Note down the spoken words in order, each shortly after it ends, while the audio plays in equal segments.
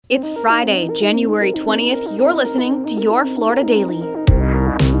It's Friday, January 20th. You're listening to Your Florida Daily.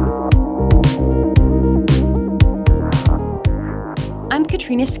 I'm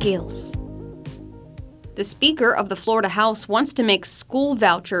Katrina Scales. The Speaker of the Florida House wants to make school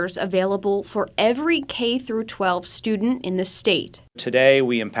vouchers available for every K-12 student in the state. Today,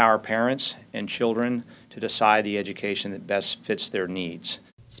 we empower parents and children to decide the education that best fits their needs.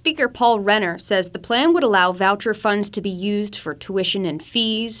 Speaker Paul Renner says the plan would allow voucher funds to be used for tuition and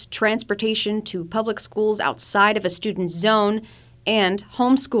fees, transportation to public schools outside of a student's zone, and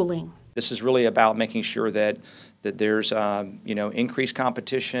homeschooling. This is really about making sure that there's increased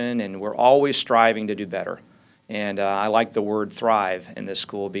competition, and we're always striving to do better. And I like the word thrive in this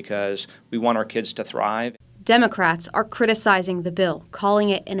school because we want our kids to thrive. Democrats are criticizing the bill, calling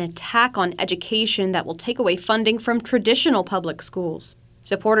it an attack on education that will take away funding from traditional public schools.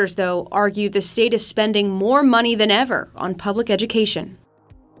 Supporters, though, argue the state is spending more money than ever on public education.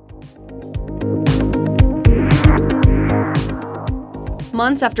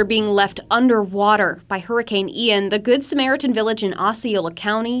 Months after being left underwater by Hurricane Ian, the Good Samaritan Village in Osceola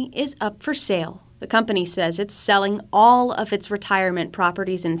County is up for sale. The company says it's selling all of its retirement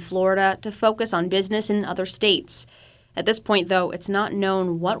properties in Florida to focus on business in other states. At this point, though, it's not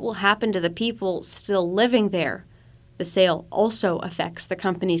known what will happen to the people still living there. The sale also affects the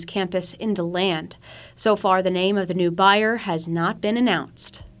company's campus in DeLand. So far, the name of the new buyer has not been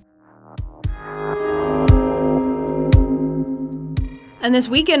announced. And this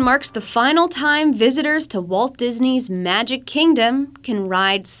weekend marks the final time visitors to Walt Disney's Magic Kingdom can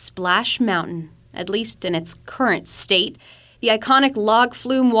ride Splash Mountain, at least in its current state. The iconic log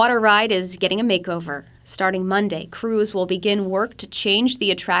flume water ride is getting a makeover. Starting Monday, crews will begin work to change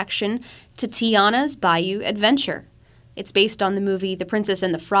the attraction to Tiana's Bayou Adventure. It's based on the movie The Princess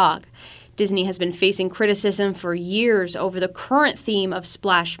and the Frog. Disney has been facing criticism for years over the current theme of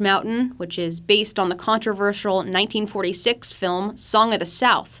Splash Mountain, which is based on the controversial 1946 film Song of the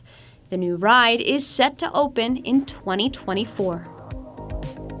South. The new ride is set to open in 2024.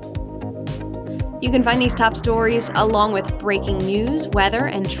 You can find these top stories along with breaking news, weather,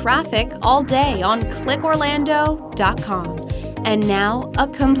 and traffic all day on clickorlando.com. And now, a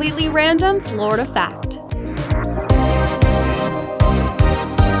completely random Florida fact.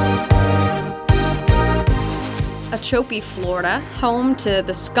 Okeechobee, Florida, home to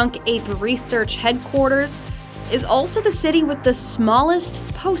the Skunk Ape Research Headquarters, is also the city with the smallest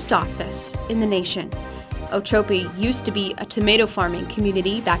post office in the nation. Okeechobee used to be a tomato farming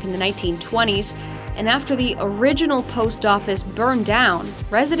community back in the 1920s, and after the original post office burned down,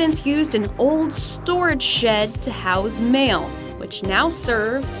 residents used an old storage shed to house mail, which now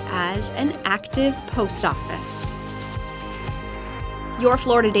serves as an active post office. Your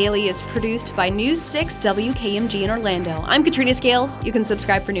Florida Daily is produced by News 6 WKMG in Orlando. I'm Katrina Scales. You can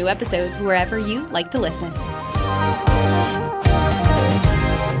subscribe for new episodes wherever you like to listen.